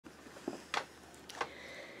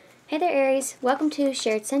Hey there, Aries. Welcome to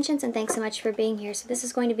Shared Sentience, and thanks so much for being here. So this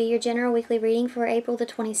is going to be your general weekly reading for April the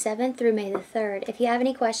 27th through May the 3rd. If you have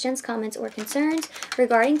any questions, comments, or concerns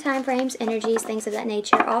regarding time frames, energies, things of that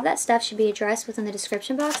nature, all that stuff should be addressed within the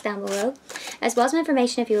description box down below, as well as some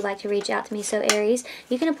information if you would like to reach out to me. So Aries,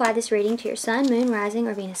 you can apply this reading to your Sun, Moon, Rising,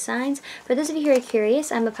 or Venus signs. For those of you who are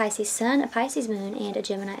curious, I'm a Pisces Sun, a Pisces Moon, and a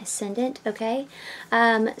Gemini Ascendant, okay?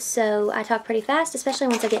 So I talk pretty fast, especially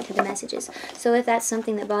once I get into the messages. So if that's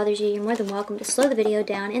something that bothers you, you're more than welcome to slow the video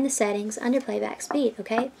down in the settings under playback speed,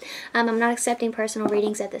 okay? I'm not accepting personal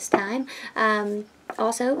readings at this time.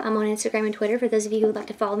 Also, I'm on Instagram and Twitter. For those of you who would like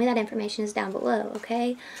to follow me, that information is down below,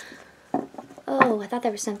 okay? Oh, I thought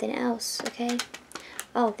there was something else, okay?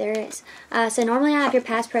 Oh, there is. So normally I have your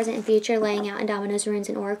past, present, and future laying out in dominoes, runes,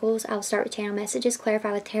 and oracles. I'll start with channel messages,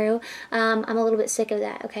 clarify with tarot. I'm a little bit sick of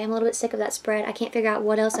that, okay? I'm a little bit sick of that spread. I can't figure out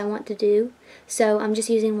what else I want to do. So I'm just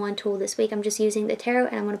using one tool this week. I'm just using the tarot,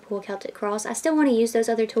 and I'm going to pull a Celtic Cross. I still want to use those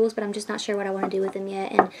other tools, but I'm just not sure what I want to do with them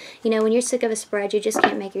yet. And, you know, when you're sick of a spread, you just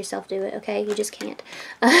can't make yourself do it, okay? You just can't.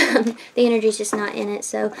 The energy's just not in it.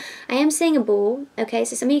 So I am seeing a bull, okay?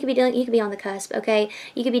 So some of you could be on the cusp, okay?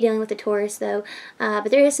 You could be dealing with the Taurus, though. But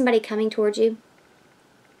there is somebody coming towards you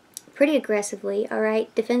pretty aggressively,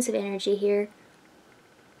 alright? Defensive energy here.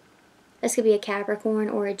 This could be a Capricorn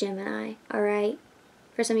or a Gemini, alright?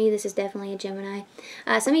 For some of you, this is definitely a Gemini.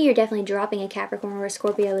 Some of you are definitely dropping a Capricorn or a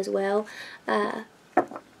Scorpio as well. Yeah,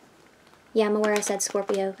 I'm aware I said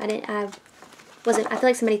Scorpio. I feel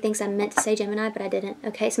like somebody thinks I meant to say Gemini, but I didn't.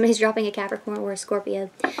 Okay, somebody's dropping a Capricorn or a Scorpio.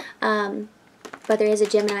 But there is a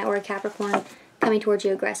Gemini or a Capricorn coming towards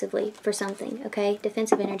you aggressively for something, okay?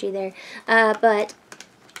 Defensive energy there. But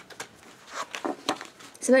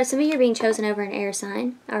some of you are being chosen over an air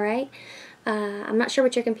sign, alright? I'm not sure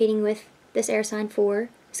what you're competing with this air sign for.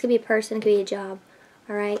 This could be a person, it could be a job,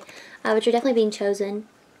 alright? But you're definitely being chosen.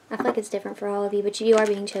 I feel like it's different for all of you, but you are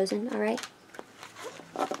being chosen, alright?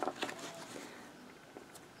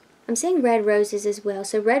 I'm seeing red roses as well.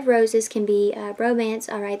 So red roses can be romance,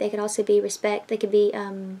 alright? They could also be respect. They could be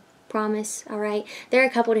promise, alright? There are a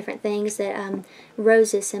couple different things that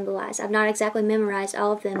roses symbolize. I've not exactly memorized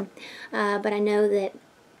all of them, but I know that,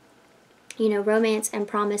 you know, romance and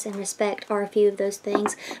promise and respect are a few of those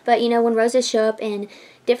things. But, you know, when roses show up in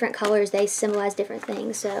different colors, they symbolize different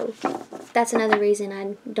things. So that's another reason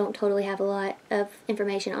I don't totally have a lot of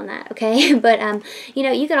information on that, okay? But, you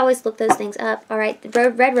know, you could always look those things up, alright?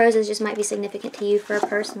 Red roses just might be significant to you for a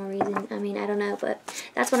personal reason. I mean, I don't know, but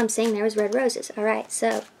that's what I'm seeing there was red roses. Alright,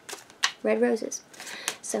 so red roses.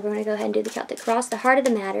 So we're going to go ahead and do the Celtic Cross. The heart of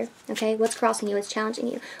the matter, okay? What's crossing you? What's challenging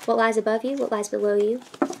you? What lies above you? What lies below you?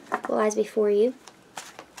 What lies before you?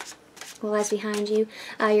 What lies behind you?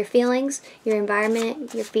 Your feelings, your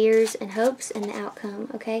environment, your fears and hopes, and the outcome,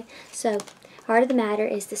 okay? So, heart of the matter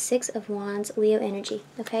is the Six of Wands, Leo energy,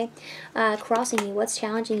 okay? Crossing you, what's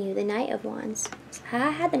challenging you? The Knight of Wands.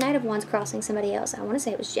 I had the Knight of Wands crossing somebody else. I want to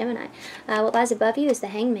say it was Gemini. What lies above you is the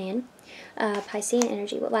Hangman, Piscean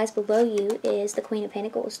energy. What lies below you is the Queen of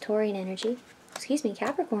Pentacles, Taurian energy. Excuse me,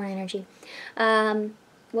 Capricorn energy.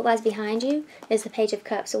 What lies behind you is the Page of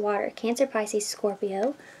Cups, water, Cancer, Pisces,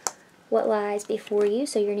 Scorpio. What lies before you,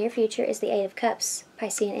 so your near future, is the Eight of Cups,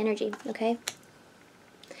 Piscean energy, okay?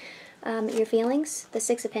 Your feelings, the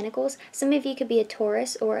Six of Pentacles. Some of you could be a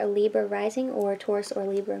Taurus or a Libra rising, or a Taurus or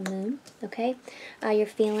Libra moon, okay? Your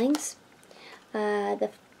feelings, your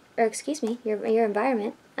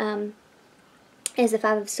environment, is the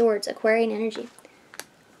Five of Swords, Aquarian energy.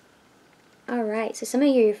 Alright, so some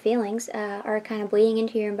of your feelings are kind of bleeding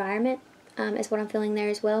into your environment, is what I'm feeling there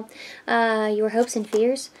as well. Your hopes and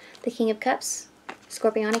fears, the King of Cups,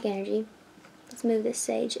 Scorpionic energy. Let's move this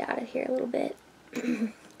sage out of here a little bit.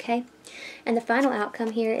 Okay, and the final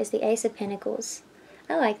outcome here is the Ace of Pentacles.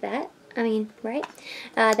 I like that. I mean, right?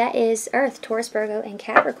 That is Earth, Taurus, Virgo, and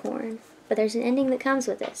Capricorn. But there's an ending that comes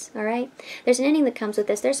with this, alright? There's an ending that comes with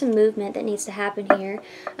this. There's some movement that needs to happen here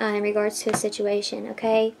in regards to a situation,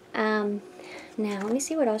 okay? Now, let me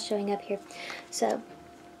see what else is showing up here. So,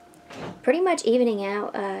 pretty much evening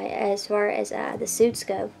out as far as the suits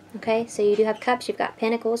go, okay? So you do have cups, you've got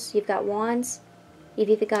pentacles, you've got wands, you've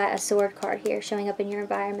even got a sword card here showing up in your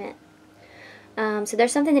environment. So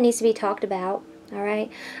there's something that needs to be talked about, alright?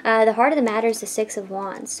 The heart of the matter is the Six of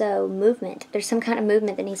Wands, so movement. There's some kind of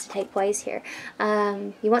movement that needs to take place here.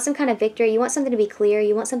 You want some kind of victory, you want something to be clear,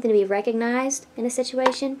 you want something to be recognized in a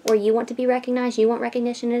situation, or you want to be recognized, you want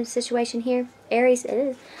recognition in a situation here. Aries, it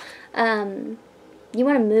is. You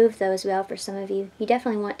want to move though as well for some of you. You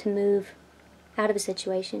definitely want to move out of a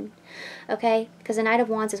situation, okay? Because the Knight of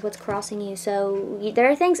Wands is what's crossing you. So there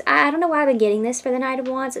are things, I don't know why I've been getting this for the Knight of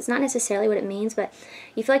Wands. It's not necessarily what it means, but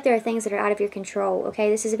you feel like there are things that are out of your control, okay?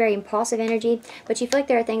 This is a very impulsive energy, but you feel like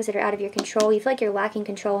there are things that are out of your control. You feel like you're lacking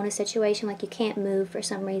control in a situation, like you can't move for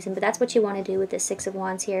some reason, but that's what you want to do with this Six of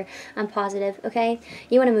Wands here. I'm positive, okay?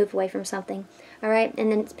 You want to move away from something, all right?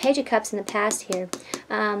 And then Page of Cups in the past here.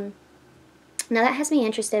 Now that has me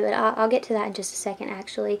interested, but I'll get to that in just a second,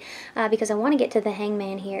 actually, because I want to get to the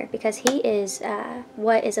Hangman here, because he is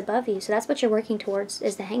what is above you. So that's what you're working towards,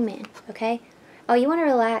 is the Hangman, okay? Oh, you want to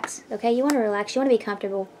relax, okay? You want to relax. You want to be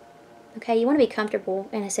comfortable, okay? You want to be comfortable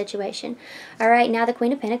in a situation. All right, now the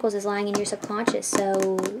Queen of Pentacles is lying in your subconscious,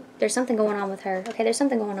 so there's something going on with her, okay? There's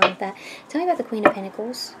something going on with that. Tell me about the Queen of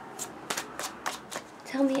Pentacles.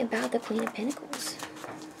 Tell me about the Queen of Pentacles.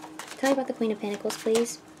 Tell me about the Queen of Pentacles,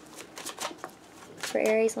 please. For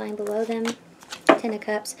Aries, lying below them. Ten of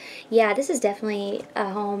Cups. Yeah, this is definitely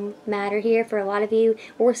a home matter here for a lot of you,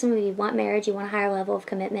 or some of you want marriage, you want a higher level of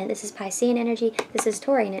commitment. This is Piscean energy, this is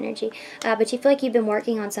Taurian energy, but you feel like you've been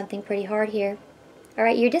working on something pretty hard here.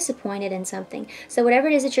 Alright, you're disappointed in something. So whatever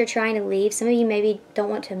it is that you're trying to leave, some of you maybe don't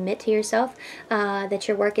want to admit to yourself that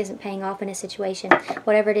your work isn't paying off in a situation.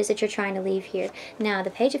 Whatever it is that you're trying to leave here. Now, the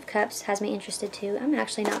Page of Cups has me interested too. I'm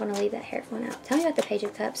actually not going to leave that hair one out. Tell me about the Page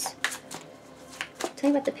of Cups. Tell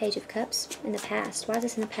me about the Page of Cups in the past. Why is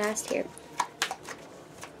this in the past here?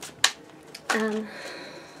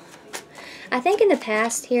 I think in the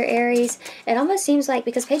past here, Aries, it almost seems like,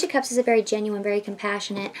 because Page of Cups is a very genuine, very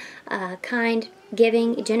compassionate, kind,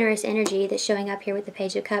 giving, generous energy that's showing up here with the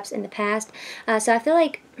Page of Cups in the past. So I feel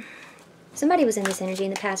like somebody was in this energy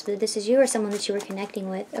in the past, whether this is you or someone that you were connecting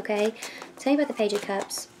with, okay? Tell me about the Page of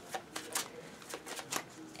Cups.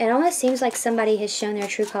 It almost seems like somebody has shown their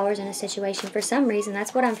true colors in a situation. For some reason,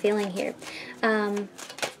 that's what I'm feeling here.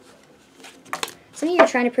 Some of you are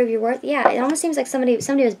trying to prove your worth. Yeah, it almost seems like somebody was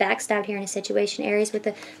backstabbed here in a situation, Aries, with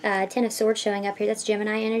the Ten of Swords showing up here. That's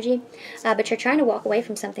Gemini energy. But you're trying to walk away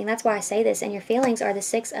from something. That's why I say this. And your feelings are the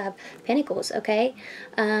Six of Pentacles, okay?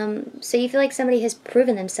 So you feel like somebody has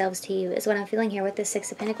proven themselves to you, is what I'm feeling here with the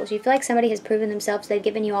Six of Pentacles. You feel like somebody has proven themselves. They've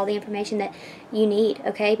given you all the information that you need,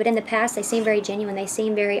 okay? But in the past, they seem very genuine. They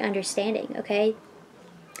seem very understanding, okay?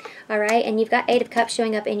 Alright, and you've got Eight of Cups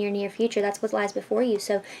showing up in your near future. That's what lies before you.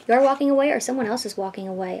 So you're walking away or someone else is walking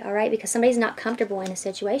away, alright? Because somebody's not comfortable in a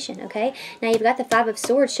situation, okay? Now you've got the Five of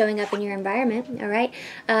Swords showing up in your environment, alright?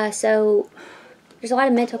 So there's a lot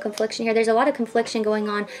of mental confliction here. There's a lot of confliction going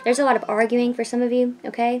on. There's a lot of arguing for some of you,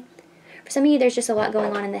 okay? For some of you, there's just a lot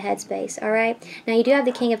going on in the headspace, alright? Now you do have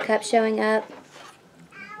the King of Cups showing up.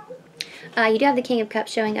 You do have the King of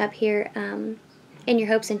Cups showing up here, in your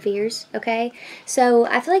hopes and fears, okay? So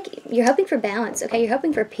I feel like you're hoping for balance, okay? You're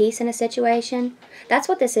hoping for peace in a situation. That's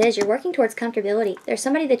what this is. You're working towards comfortability. There's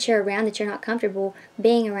somebody that you're around that you're not comfortable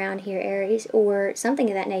being around here, Aries, or something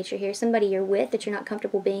of that nature here. Somebody you're with that you're not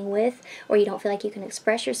comfortable being with, or you don't feel like you can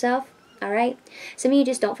express yourself. Alright? Some of you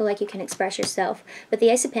just don't feel like you can express yourself. But the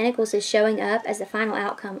Ace of Pentacles is showing up as the final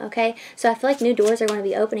outcome, okay? So I feel like new doors are going to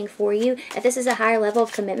be opening for you. If this is a higher level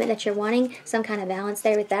of commitment that you're wanting, some kind of balance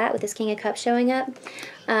there with that, with this King of Cups showing up.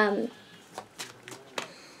 I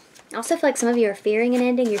also feel like some of you are fearing an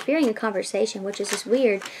ending. You're fearing a conversation, which is just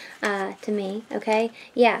weird to me, okay?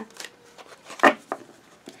 Yeah.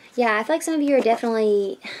 Yeah, I feel like some of you are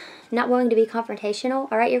definitely not willing to be confrontational,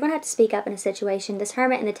 alright? You're going to have to speak up in a situation. This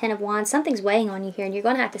Hermit and the Ten of Wands, something's weighing on you here, and you're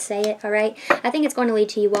going to have to say it, alright? I think it's going to lead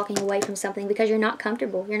to you walking away from something because you're not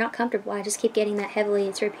comfortable. You're not comfortable. I just keep getting that heavily.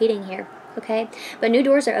 It's repeating here, okay? But new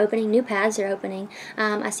doors are opening. New paths are opening.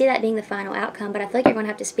 I see that being the final outcome, but I feel like you're going to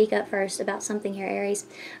have to speak up first about something here, Aries.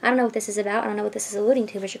 I don't know what this is about. I don't know what this is alluding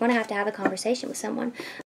to, but you're going to have a conversation with someone.